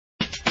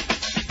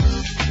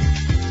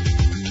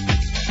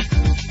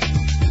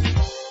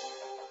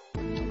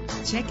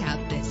Check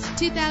out this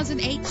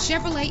 2008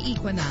 Chevrolet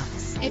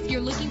Equinox. If you're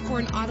looking for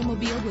an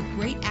automobile with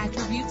great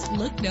attributes,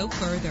 look no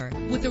further.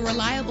 With a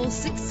reliable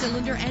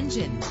 6-cylinder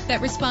engine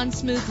that responds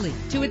smoothly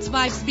to its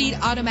 5-speed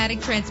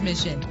automatic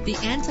transmission, the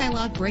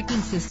anti-lock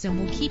braking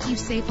system will keep you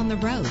safe on the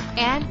road.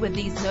 And with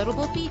these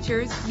notable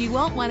features, you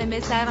won't want to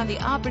miss out on the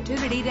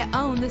opportunity to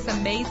own this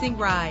amazing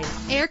ride.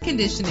 Air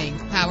conditioning,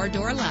 power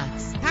door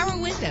locks, power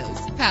windows,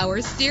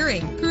 power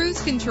steering,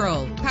 cruise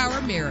control, power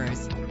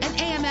mirrors, an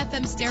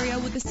AM/FM stereo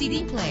with a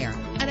CD player,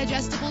 an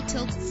adjustable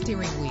tilt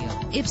steering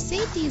wheel. If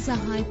safety is a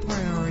high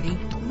priority,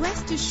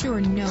 rest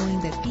assured knowing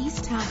that these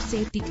top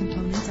safety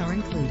components are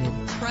included: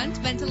 front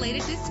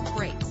ventilated disc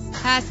brakes,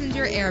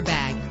 passenger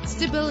airbag,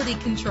 stability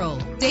control,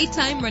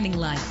 daytime running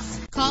lights.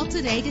 Call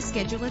today to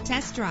schedule a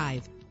test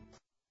drive.